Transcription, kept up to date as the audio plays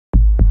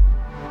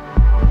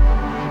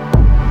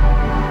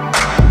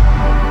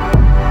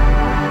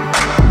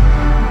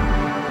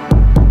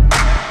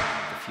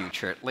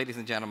pleasure, ladies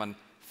and gentlemen,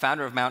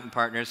 founder of Mountain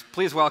Partners.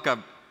 Please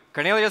welcome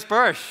Cornelius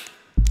Boersch.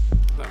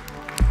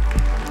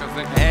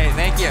 Hey,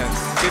 thank you.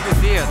 Good to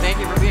see you. Thank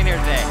you for being here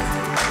today.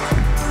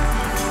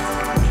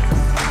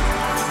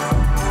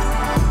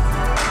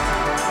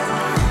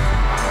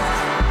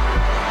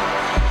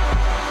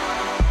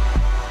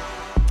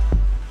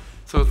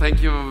 So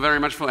thank you very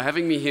much for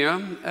having me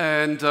here.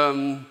 And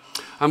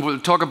I will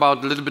talk a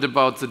little bit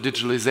about the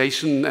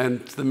digitalization and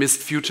the missed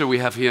future we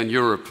have here in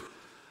Europe.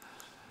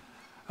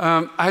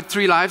 I had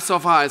 3 lives so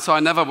far, so I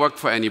never worked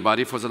for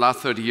anybody. For the last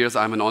 30 years,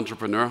 I'm an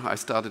entrepreneur. I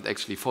started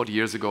actually 40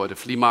 years ago at a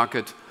flea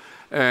market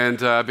and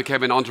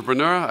became an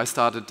entrepreneur. I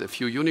started a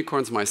few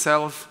unicorns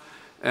myself,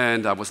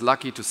 and I was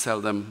lucky to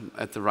sell them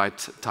at the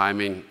right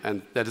timing.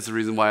 And that is the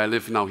reason why I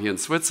live now here in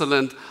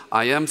Switzerland.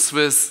 I am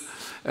Swiss,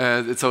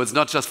 so it's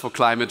not just for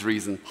climate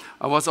reason.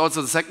 I was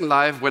also the second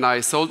life when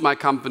I sold my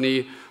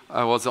company.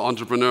 I was the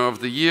entrepreneur of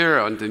the year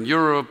and in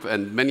Europe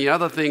and many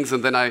other things.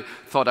 And then I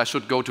thought I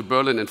should go to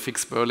Berlin and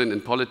fix Berlin in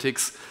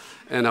politics.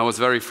 And I was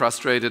very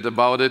frustrated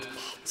about it.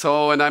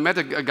 So, and I met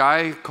a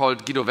guy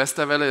called Guido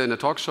Westerwelle in a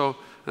talk show.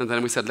 And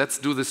then we said, let's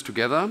do this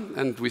together.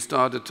 And we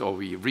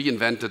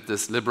reinvented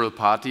this liberal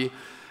party.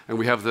 And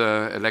we have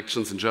the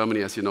elections in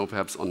Germany, as you know,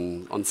 perhaps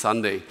on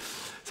Sunday.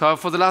 So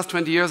for the last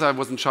 20 years, I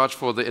was in charge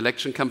for the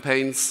election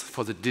campaigns,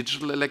 for the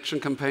digital election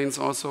campaigns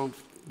also.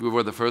 We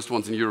were the first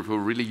ones in Europe who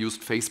really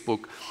used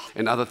Facebook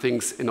and other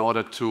things in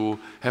order to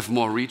have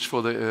more reach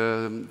for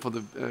the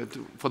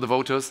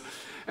voters.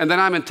 And then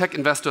I'm a tech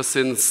investor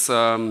since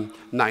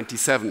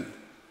 '97.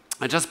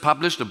 I just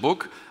published a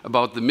book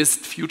about the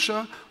missed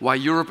future, why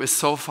Europe is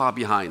so far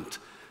behind.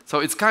 So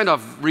it's kind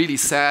of really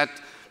sad,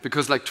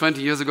 because like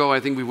 20 years ago, I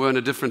think we were in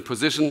a different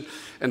position,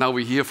 and now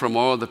we hear from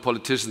all the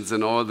politicians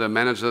and all the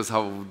managers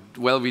how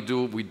well we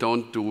do, we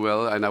don't do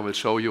well, and I will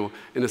show you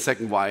in a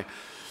second why.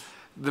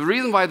 The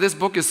reason why this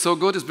book is so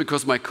good is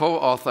because my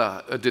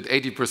co-author did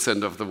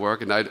 80% of the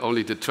work and I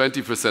only did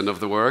 20%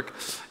 of the work.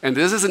 And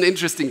this is an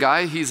interesting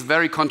guy. He's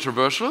very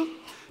controversial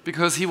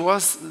because he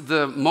was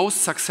the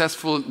most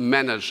successful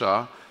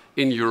manager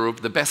in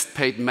Europe, the best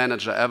paid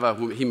manager ever.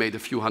 He made a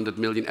few $100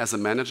 million as a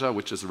manager,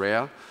 which is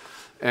rare.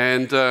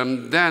 And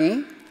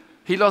then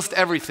he lost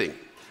everything.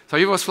 So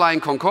he was flying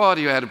Concorde,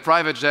 he had a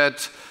private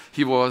jet.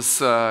 He was,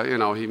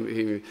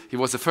 he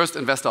was the first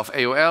investor of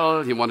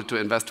AOL. He wanted to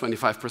invest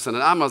 25%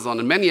 in Amazon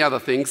and many other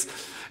things.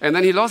 And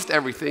then he lost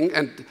everything.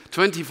 And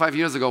 25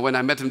 years ago, when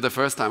I met him the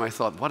first time, I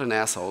thought, what an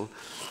asshole.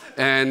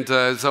 And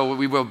so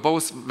we were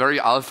both very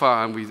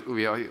alpha. And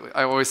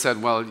I always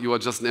said, well, you are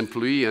just an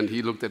employee. And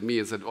he looked at me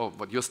and said, oh,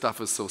 but your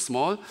stuff is so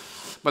small.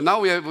 But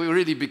now we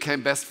really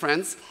became best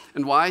friends.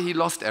 And why? He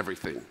lost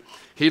everything.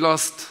 He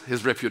lost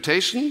his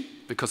reputation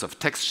because of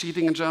tax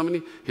cheating in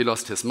Germany. He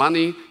lost his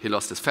money, he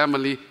lost his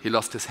family, he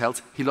lost his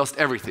health, he lost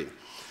everything.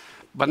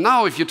 But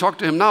now, if you talk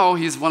to him now,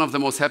 he's one of the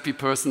most happy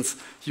persons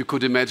you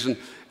could imagine.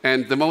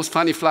 And the most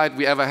funny flight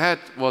we ever had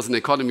was an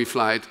economy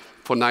flight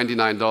for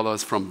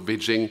 $99 from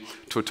Beijing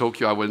to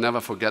Tokyo. I will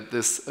never forget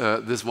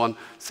this one.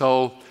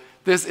 So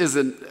this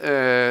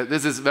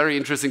is very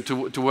interesting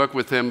to work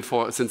with him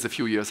since a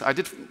few years. I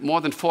did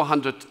more than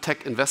 400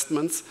 tech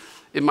investments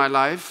in my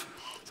life.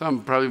 So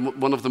I'm probably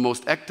one of the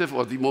most active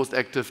or the most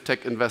active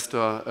tech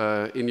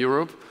investor in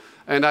Europe.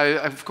 And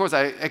of course,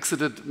 I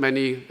exited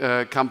many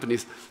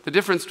companies. The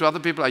difference to other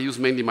people, I use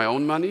mainly my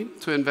own money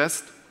to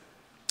invest.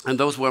 And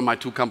those were my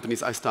 2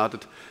 companies I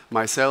started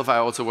myself. I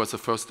also was the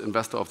first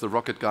investor of the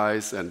Rocket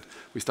guys, and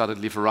we started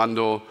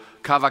Lieferando.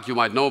 Kavak, you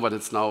might know, but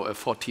it's now a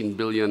 14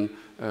 billion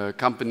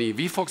company.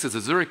 VFox is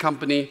a Zurich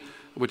company,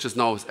 which is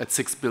now at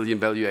 6 billion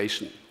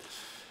valuation.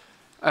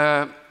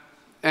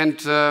 And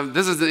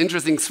this is an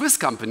interesting Swiss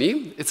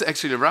company. It's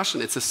actually Russian.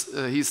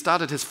 He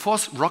started his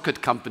 4th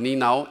rocket company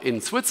now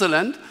in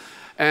Switzerland.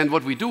 And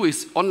what we do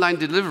is online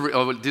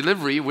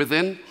delivery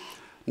within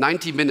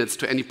 90 minutes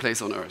to any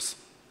place on Earth.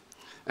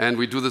 And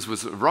we do this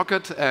with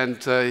Rocket. And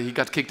he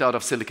got kicked out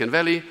of Silicon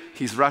Valley.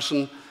 He's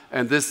Russian.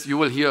 And you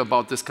will hear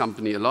about this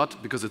company a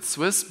lot because it's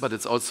Swiss, but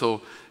it's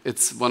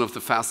one of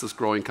the fastest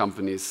growing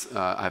companies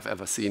I've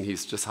ever seen.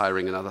 He's just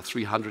hiring another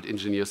 300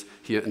 engineers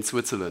here in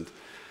Switzerland.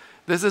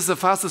 This is the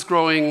fastest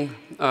growing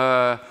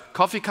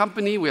coffee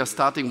company. We are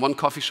starting 1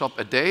 coffee shop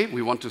a day.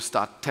 We want to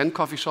start 10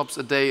 coffee shops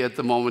a day at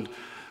the moment.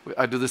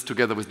 I do this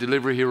together with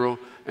Delivery Hero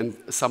and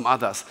some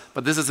others.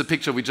 But this is a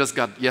picture we just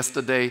got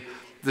yesterday.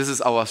 This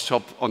is our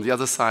shop on the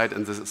other side,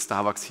 and this is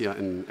Starbucks here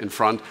in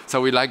front. So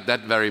we like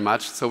that very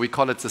much. So we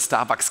call it the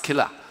Starbucks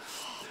killer.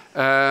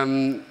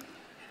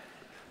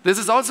 This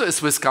is also a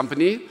Swiss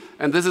company,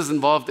 and this is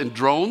involved in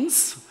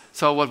drones.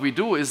 So what we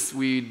do is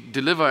we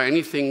deliver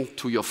anything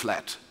to your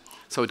flat.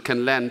 So it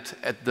can land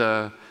at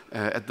the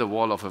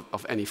wall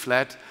of any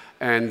flat.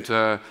 And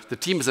the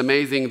team is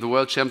amazing, the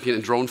world champion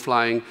in drone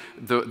flying,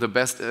 the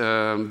best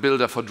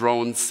builder for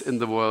drones in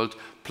the world,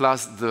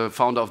 plus the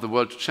founder of the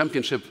World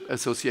Championship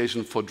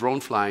Association for Drone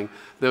Flying.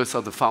 Those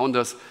are the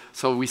founders.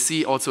 So we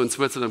see also in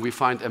Switzerland, we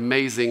find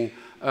amazing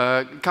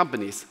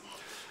companies.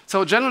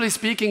 So generally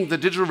speaking, the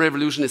digital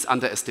revolution is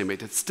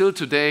underestimated. Still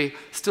today,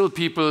 still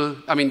people,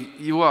 I mean,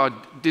 you are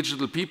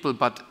digital people,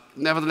 but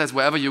nevertheless,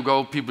 wherever you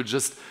go, people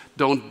just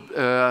don't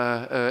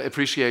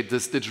appreciate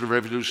this digital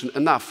revolution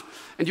enough.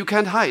 And you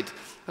can't hide.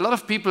 A lot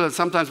of people,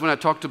 sometimes when I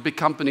talk to big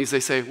companies,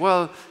 they say,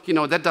 well,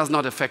 that does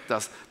not affect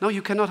us. No,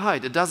 you cannot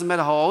hide. It doesn't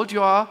matter how old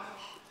you are,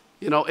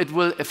 it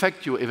will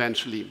affect you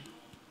eventually.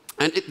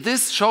 And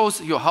this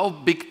shows you how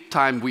big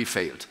time we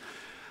failed.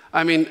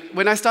 I mean,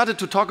 when I started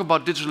to talk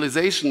about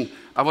digitalization,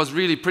 I was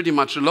really pretty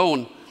much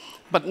alone.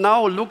 But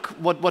now look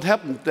what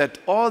happened, that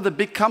all the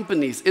big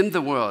companies in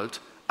the world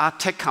are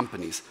tech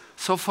companies.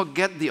 So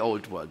forget the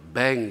old world,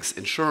 banks,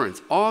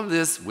 insurance, all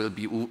this will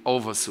be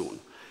over soon.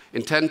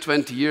 In 10,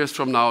 20 years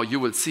from now, you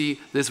will see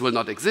this will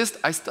not exist.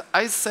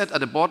 I said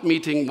at a board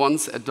meeting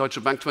once at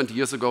Deutsche Bank 20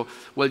 years ago,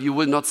 well, you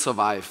will not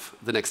survive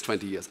the next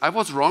 20 years. I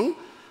was wrong,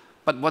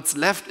 but what's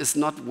left is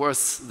not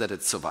worse that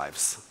it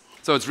survives.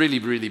 So it's really,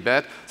 really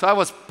bad. So I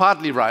was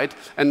partly right,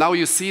 and now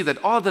you see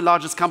that all the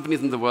largest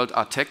companies in the world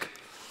are tech.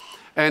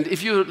 And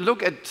if you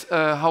look at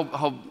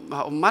how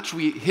much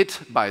we hit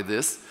by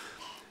this,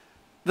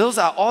 those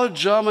are all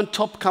German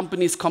top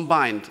companies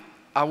combined,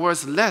 are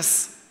worth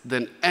less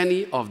than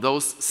any of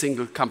those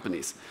single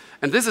companies.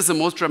 And this is the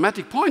most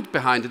dramatic point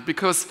behind it,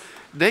 because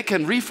they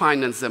can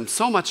refinance them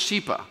so much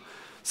cheaper.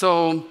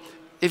 So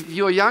if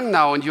you're young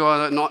now and,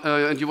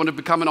 and you want to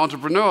become an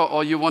entrepreneur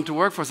or you want to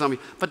work for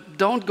somebody, but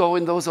don't go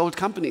in those old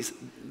companies.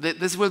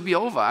 This will be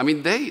over. I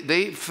mean,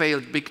 they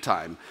failed big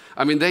time.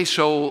 I mean, they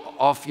show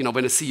off,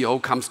 when a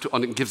CEO comes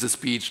on and gives a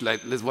speech,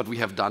 like, this is what we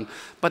have done.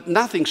 But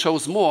nothing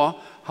shows more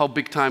how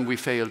big time we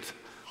failed.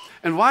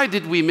 And why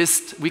did we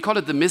miss? We call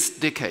it the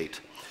missed decade.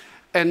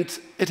 And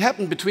it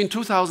happened between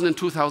 2000 and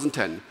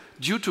 2010,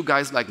 due to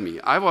guys like me.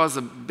 I was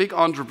a big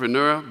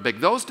entrepreneur back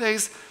those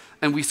days,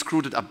 and we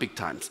screwed it up big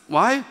times.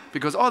 Why?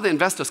 Because all the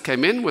investors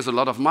came in with a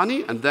lot of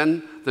money, and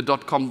then the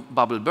dot-com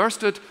bubble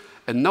bursted,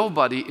 and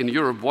nobody in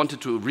Europe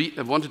wanted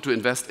to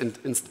invest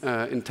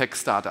in tech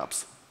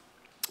startups.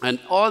 And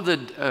all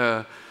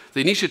the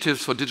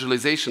initiatives for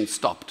digitalization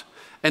stopped.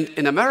 And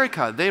in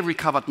America, they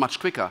recovered much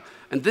quicker.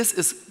 And this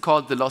is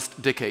called the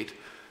lost decade.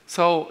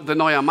 So the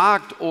Neuer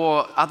Markt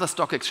or other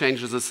stock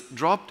exchanges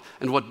dropped.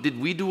 And what did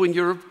we do in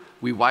Europe?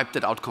 We wiped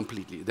it out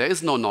completely. There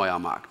is no Neuer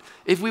Markt.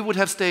 If we would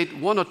have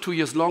stayed 1 or 2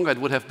 years longer, it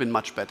would have been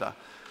much better.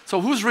 So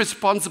who's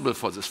responsible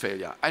for this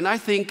failure? And I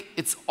think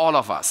it's all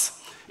of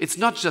us. It's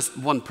not just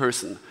one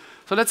person.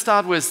 So let's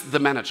start with the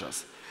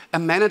managers. A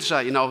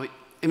manager,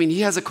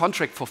 he has a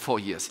contract for 4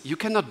 years. You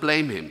cannot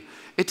blame him.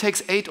 It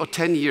takes 8 or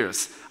 10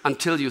 years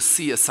until you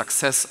see a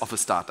success of a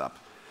startup.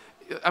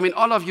 I mean,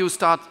 all of you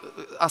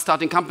are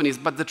starting companies,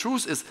 but the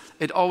truth is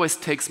it always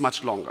takes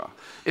much longer.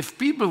 If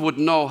people would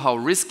know how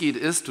risky it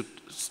is to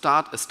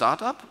start a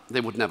startup, they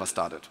would never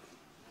start it.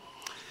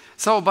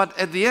 So, but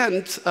at the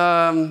end,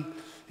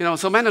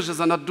 so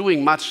managers are not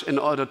doing much in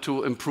order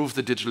to improve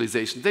the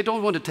digitalization. They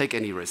don't want to take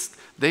any risk.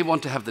 They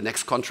want to have the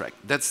next contract.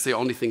 That's the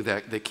only thing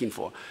they're keen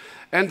for.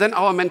 And then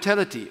our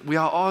mentality. We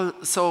are all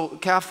so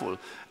careful.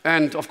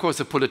 And of course,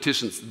 the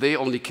politicians, they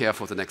only care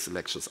for the next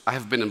elections. I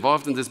have been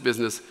involved in this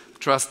business.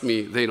 Trust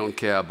me, they don't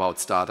care about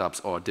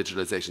startups or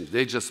digitalization.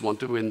 They just want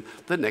to win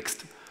the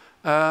next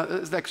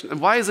election.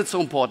 And why is it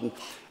so important?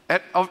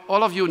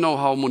 All of you know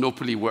how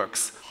monopoly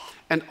works.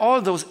 And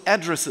all those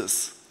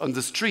addresses on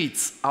the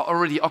streets are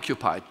already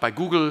occupied by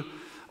Google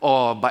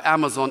or by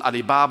Amazon,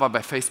 Alibaba, by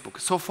Facebook.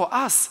 So for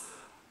us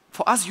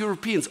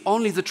Europeans,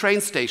 only the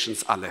train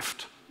stations are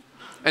left.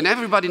 And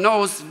everybody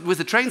knows with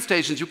the train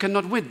stations, you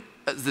cannot win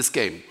this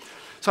game.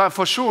 So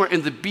for sure,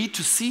 in the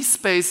B2C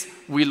space,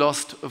 we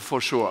lost for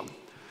sure.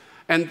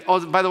 And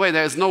also, by the way,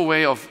 there is no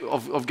way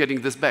of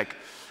getting this back.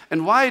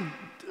 And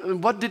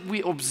what did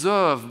we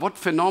observe? What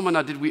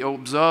phenomena did we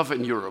observe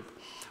in Europe?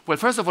 Well,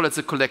 first of all, it's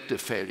a collective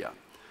failure.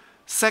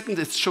 Second,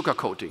 it's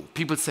sugarcoating.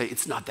 People say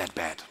it's not that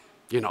bad.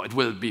 It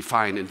will be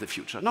fine in the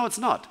future. No, it's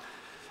not.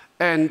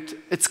 And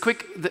it's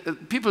quick.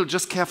 People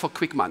just care for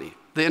quick money.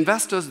 The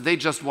investors, they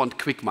just want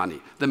quick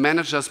money. The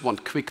managers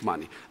want quick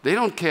money. They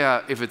don't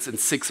care if it's in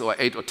 6 or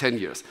 8 or 10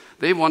 years.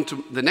 They want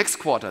the next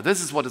quarter.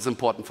 This is what is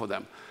important for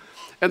them.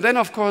 And then,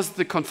 of course,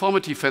 the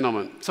conformity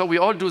phenomenon. So we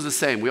all do the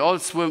same. We all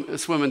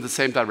swim in the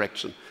same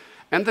direction.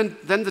 And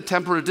then the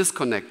temporal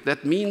disconnect.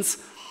 That means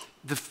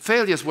the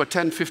failures were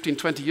 10, 15,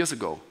 20 years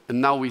ago,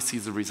 and now we see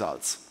the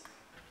results.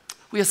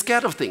 We are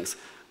scared of things.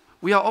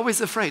 We are always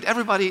afraid.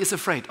 Everybody is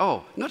afraid.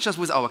 Oh, not just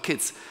with our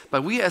kids,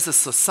 but we as a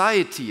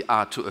society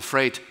are too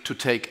afraid to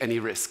take any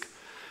risk.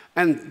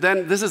 And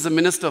then this is a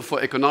minister for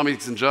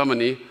economics in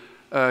Germany.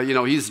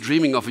 He's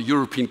dreaming of a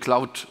European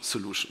cloud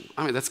solution.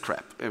 I mean, that's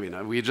crap. I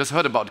mean, we just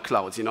heard about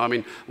clouds.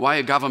 Why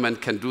a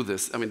government can do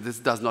this? I mean, this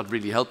does not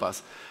really help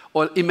us.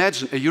 Or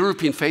imagine a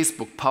European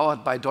Facebook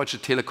powered by Deutsche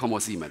Telekom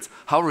or Siemens.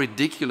 How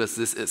ridiculous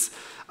this is.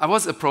 I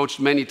was approached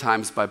many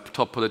times by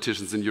top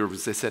politicians in Europe.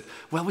 They said,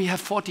 well, we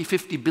have 40,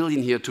 50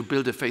 billion here to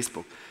build a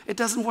Facebook. It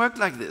doesn't work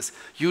like this.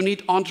 You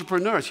need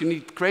entrepreneurs. You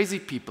need crazy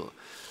people.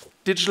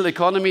 Digital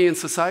economy and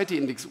society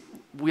index,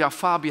 we are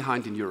far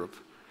behind in Europe.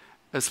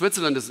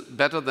 Switzerland is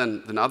better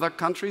than other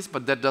countries,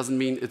 but that doesn't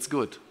mean it's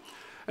good.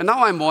 And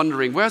now I'm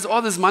wondering, where's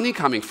all this money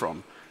coming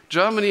from?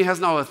 Germany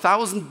has now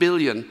 1,000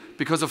 billion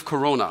because of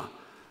Corona.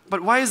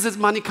 But why is this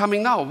money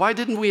coming now? Why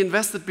didn't we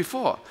invest it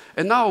before?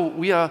 And now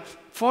we are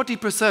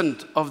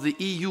 40% of the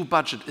EU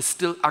budget is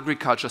still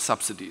agriculture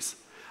subsidies.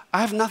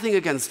 I have nothing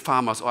against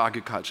farmers or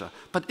agriculture,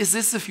 but is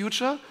this the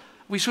future?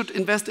 We should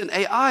invest in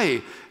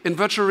AI, in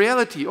virtual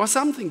reality or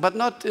something, but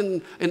not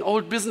in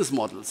old business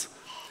models.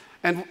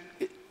 And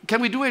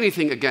can we do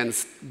anything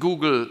against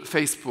Google,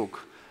 Facebook?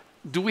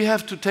 Do we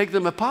have to take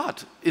them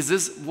apart? Is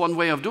this one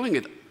way of doing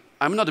it?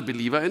 I'm not a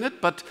believer in it,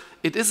 but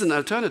it is an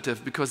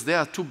alternative because they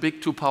are too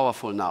big, too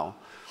powerful now.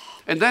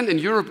 And then in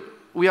Europe,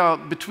 we are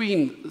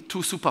between two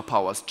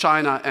superpowers,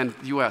 China and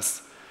the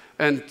US.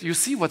 And you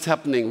see what's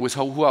happening with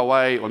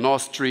Huawei or Nord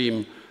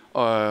Stream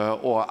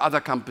or other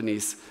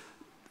companies,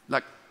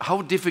 like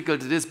how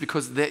difficult it is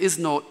because there is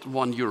not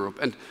one Europe.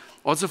 And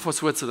also for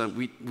Switzerland,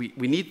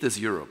 we need this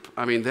Europe.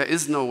 I mean, there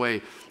is no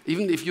way,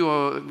 even if you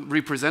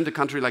represent a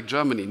country like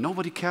Germany,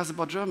 nobody cares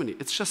about Germany.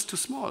 It's just too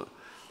small.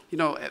 You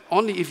know,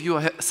 only if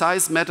your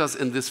size matters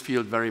in this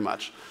field very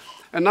much.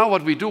 And now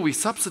what we do, we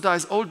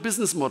subsidize old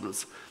business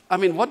models. I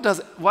mean,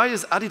 why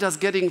is Adidas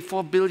getting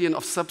 4 billion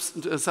of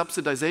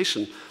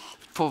subsidization?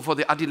 For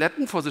the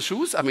Adiletten, for the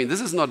shoes? I mean,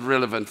 this is not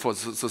relevant for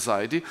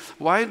society.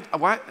 Why?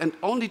 And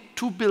only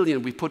 2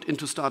 billion we put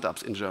into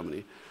startups in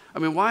Germany. I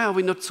mean, why are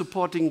we not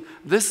supporting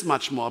this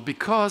much more?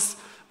 Because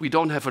we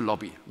don't have a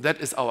lobby.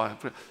 That is our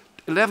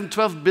 11,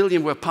 12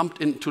 billion were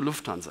pumped into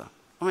Lufthansa.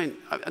 I mean,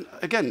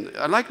 again,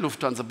 I like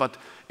Lufthansa, but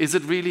is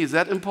it really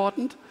that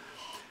important?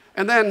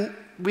 And then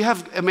we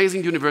have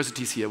amazing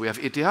universities here. We have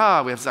ETH,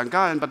 we have St.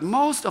 Gallen, but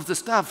most of the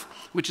stuff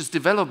which is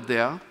developed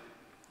there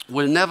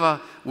will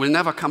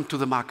never come to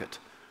the market.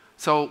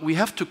 So we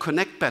have to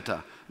connect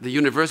better the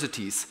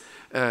universities,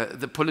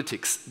 the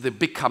politics, the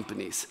big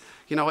companies.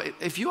 You know,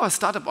 if you are a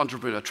startup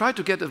entrepreneur, try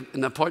to get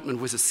an appointment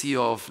with a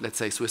CEO of, let's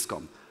say,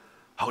 Swisscom.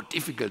 How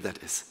difficult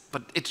that is.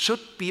 But it should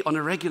be on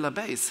a regular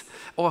basis.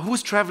 Or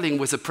who's traveling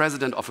with the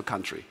president of a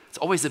country? It's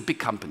always the big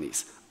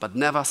companies, but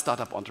never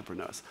startup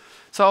entrepreneurs.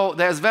 So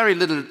there's very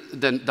little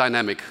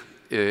dynamic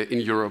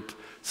in Europe.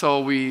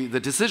 So the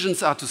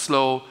decisions are too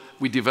slow,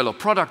 we develop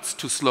products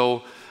too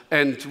slow,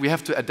 and we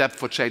have to adapt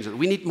for changes.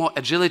 We need more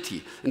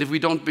agility. And if we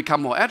don't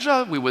become more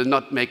agile, we will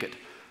not make it.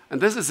 And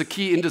this is a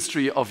key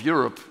industry of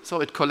Europe, so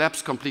it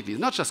collapsed completely.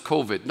 Not just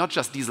COVID, not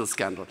just diesel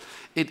scandal.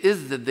 It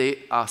is that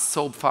they are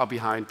so far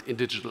behind in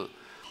digital.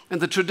 And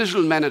the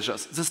traditional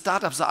managers, the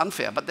startups are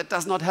unfair, but that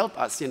does not help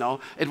us, you know.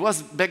 It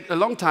was back a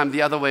long time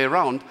the other way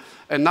around,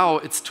 and now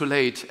it's too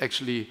late,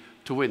 actually,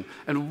 to win.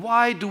 And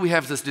why do we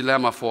have this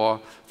dilemma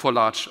for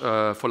large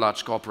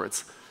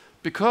corporates?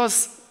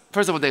 Because,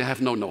 first of all, they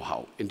have no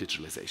know-how in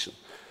digitalization.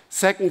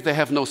 Second, they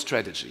have no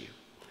strategy.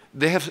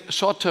 They have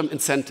short-term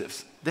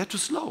incentives. They're too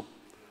slow.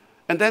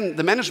 And then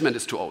the management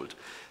is too old.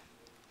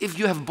 If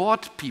you have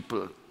board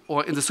people,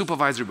 or in the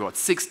supervisory board,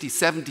 60,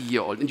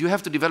 70-year-old, and you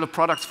have to develop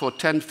products for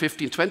 10,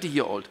 15,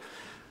 20-year-old,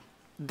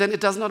 then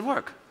it does not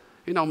work.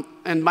 You know,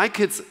 and my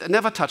kids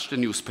never touched a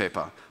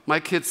newspaper.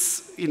 My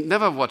kids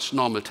never watch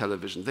normal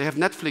television. They have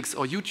Netflix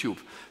or YouTube.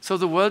 So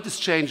the world is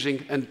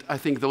changing, and I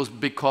think those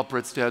big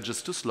corporates, they are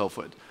just too slow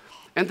for it.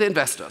 And the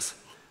investors.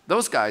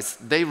 Those guys,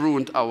 they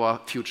ruined our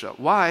future.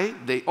 Why?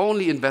 They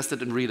only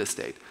invested in real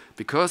estate.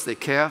 Because they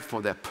care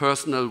for their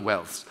personal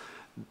wealth.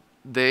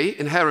 They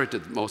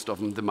inherited, most of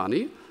them, the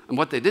money. And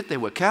what they did, they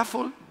were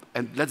careful,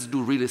 and let's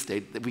do real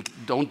estate, that we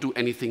don't do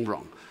anything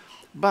wrong.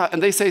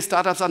 And they say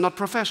startups are not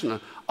professional.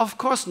 Of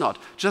course not.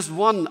 Just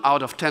 1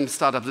 out of 10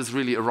 startups is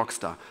really a rock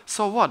star.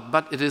 So what?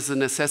 But it is a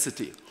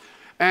necessity.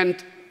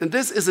 And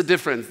this is a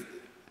difference.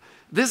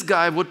 This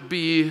guy would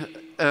be,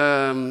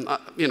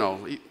 you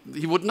know,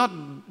 he would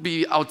not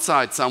be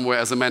outside somewhere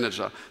as a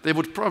manager. They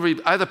would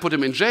probably either put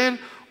him in jail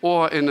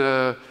or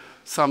in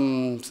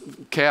some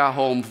care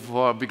home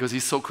because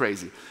he's so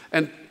crazy.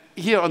 And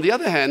here, on the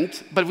other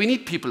hand, but we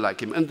need people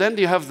like him. And then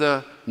you have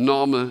the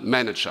normal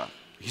manager.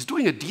 He's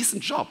doing a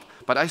decent job,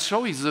 but I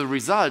show you the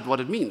result,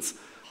 what it means.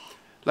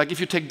 Like if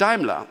you take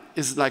Daimler,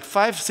 it's like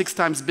 5, 6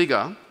 times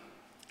bigger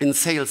in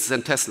sales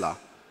than Tesla.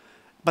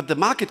 But the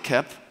market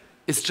cap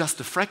is just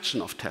a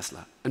fraction of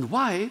Tesla. And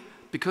why?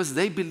 Because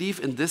they believe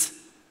in this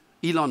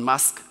Elon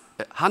Musk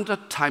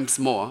 100 times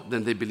more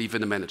than they believe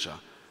in a manager.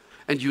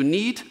 And you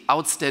need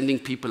outstanding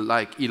people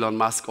like Elon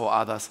Musk or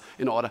others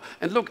in order.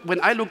 And look, when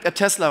I looked at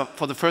Tesla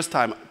for the first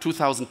time,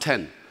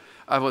 2010,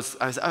 I was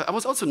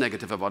also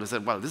negative about it. I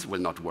said, well, this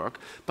will not work.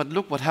 But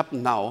look what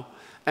happened now.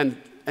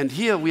 And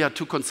here we are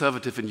too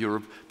conservative in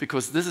Europe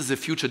because this is a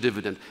future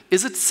dividend.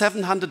 Is it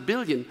 700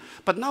 billion?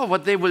 But now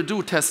what they will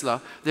do, Tesla,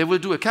 they will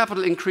do a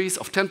capital increase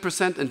of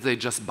 10% and they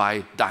just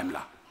buy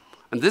Daimler.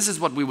 And this is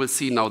what we will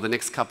see now the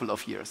next couple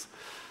of years.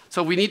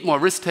 So we need more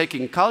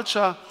risk-taking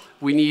culture.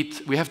 We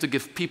have to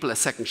give people a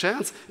second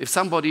chance. If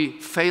somebody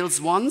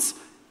fails once,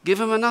 give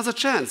him another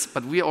chance.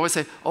 But we always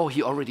say, oh,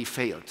 he already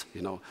failed,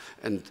 you know.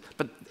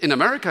 But in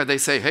America, they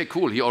say, hey,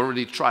 cool, he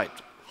already tried.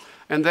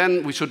 And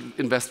then we should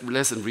invest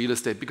less in real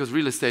estate because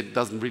real estate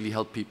doesn't really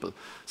help people.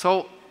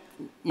 So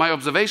my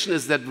observation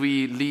is that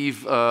we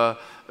leave a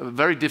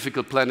very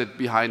difficult planet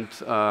behind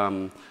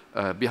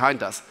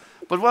us.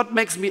 But what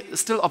makes me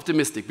still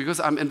optimistic, because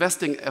I'm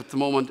investing at the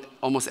moment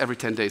almost every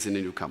 10 days in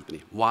a new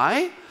company.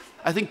 Why?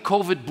 I think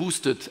COVID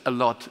boosted a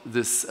lot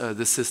this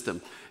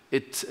system.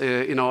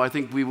 I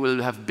think we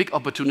will have big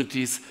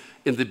opportunities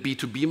in the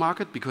B2B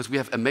market, because we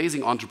have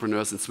amazing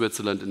entrepreneurs in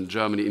Switzerland, in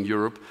Germany, in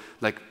Europe,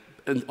 like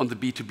on the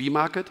B2B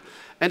market,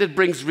 and it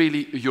brings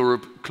really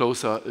Europe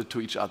closer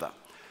to each other.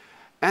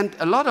 And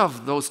a lot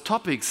of those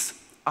topics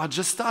are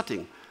just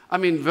starting. I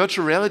mean,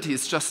 virtual reality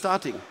is just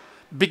starting.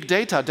 Big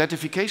data,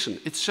 datification,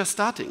 it's just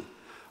starting.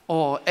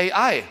 Or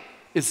AI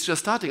is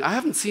just starting. I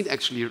haven't seen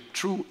actually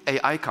true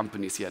AI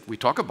companies yet. We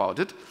talk about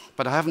it,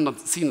 but I have not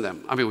seen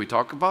them. I mean, we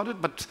talk about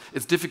it, but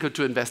it's difficult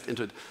to invest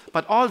into it.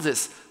 But all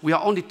this, we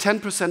are only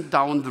 10%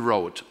 down the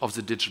road of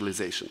the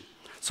digitalization.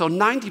 So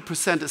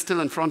 90% is still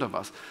in front of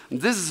us.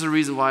 And this is the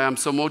reason why I'm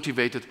so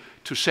motivated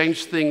to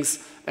change things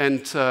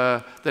and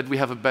that we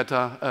have a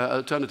better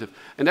alternative.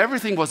 And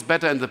everything was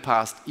better in the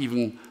past,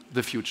 even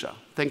the future.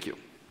 Thank you.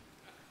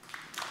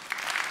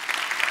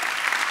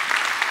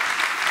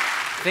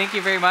 Thank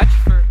you very much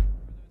for